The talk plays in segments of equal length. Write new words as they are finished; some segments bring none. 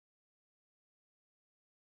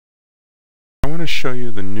to show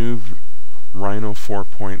you the new Rhino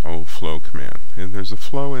 4.0 flow command. And there's a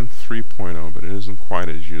flow in 3.0, but it isn't quite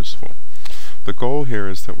as useful. The goal here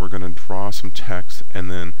is that we're going to draw some text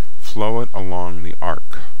and then flow it along the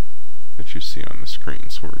arc that you see on the screen.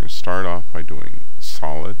 So we're going to start off by doing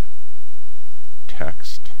solid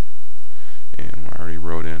text, and I already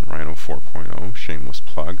wrote in Rhino 4.0, shameless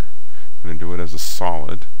plug. I'm going to do it as a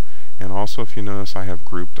solid, and also if you notice I have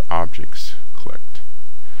grouped objects clicked.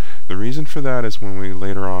 The reason for that is when we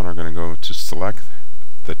later on are going to go to select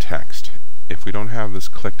the text, if we don't have this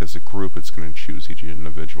clicked as a group, it's going to choose each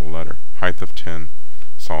individual letter. Height of 10,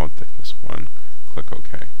 solid thickness 1, click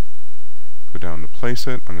OK. Go down to place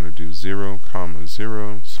it, I'm going to do 0,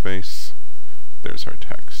 0, space, there's our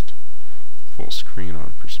text. Full screen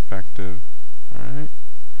on perspective. Alright,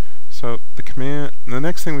 so the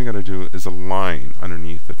next thing we got to do is a line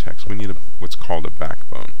underneath the text. We need what's called a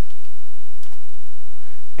backbone.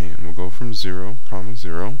 And we'll go from 0,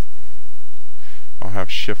 0. I'll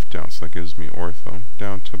have shift down, so that gives me ortho,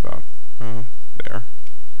 down to about there.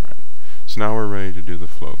 Alright, so now we're ready to do the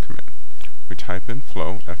flow command. We type in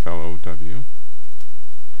flow, F-L-O-W.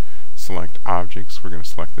 Select objects, we're going to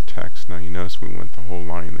select the text. Now you notice we went the whole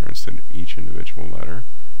line there instead of each individual letter.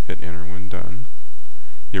 Hit enter when done.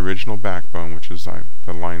 The original backbone, which is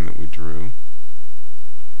the line that we drew.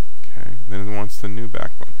 Okay, then it wants the new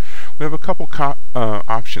backbone. We have a couple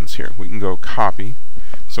options here. We can go copy,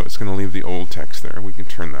 so it's going to leave the old text there. We can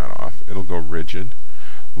turn that off. It'll go rigid,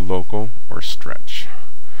 local, or stretch.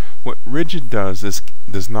 What rigid does is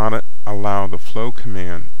does not allow the flow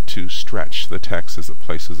command to stretch the text as it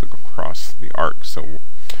places it across the arc. So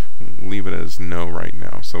we'll leave it as no right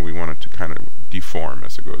now. So we want it to kind of deform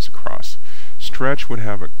as it goes across. Stretch would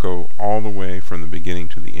have it go all the way from the beginning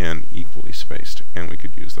to the end equally spaced, and we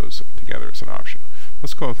could use those together as an option.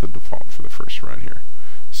 Let's go with the default for the first run here.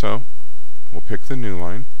 So we'll pick the new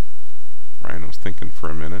line. Rhino's thinking for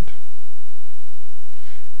a minute.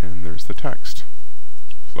 And there's the text.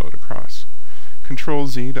 Flowed across. Control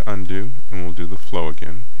Z to undo, and we'll do the flow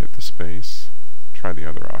again. Hit the space. Try the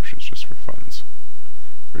other options just for funs.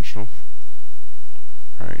 Original.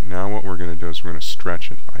 Alright, now what we're going to do is we're going to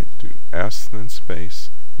stretch it. I do S, then space.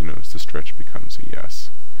 You notice the stretch becomes a yes.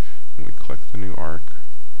 And we click the new arc.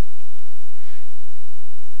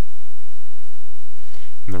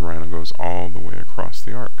 And the Rhino goes all the way across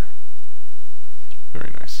the arc.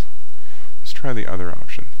 Very nice. Let's try the other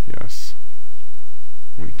option. Yes.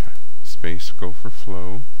 We type space, go for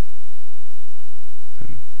flow,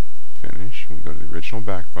 and finish. We go to the original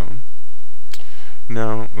backbone.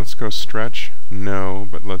 Now let's go stretch, no,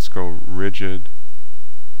 but let's go rigid,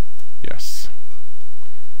 yes.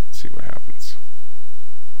 Let's see what happens.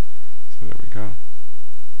 So there we go.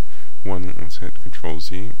 Let's hit Control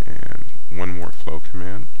Z, and one more flow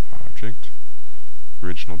command, object,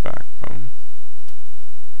 original backbone.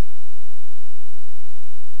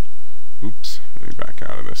 Oops, let me back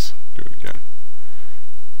out of this. Do it again.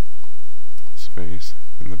 Space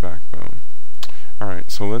and the backbone.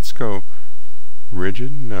 Alright, so let's go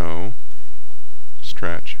rigid, no,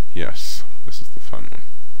 stretch, yes. This is the fun one.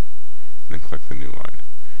 And then click the new line.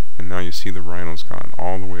 And now you see the Rhino's gone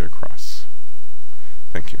all the way across.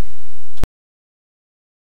 Thank you.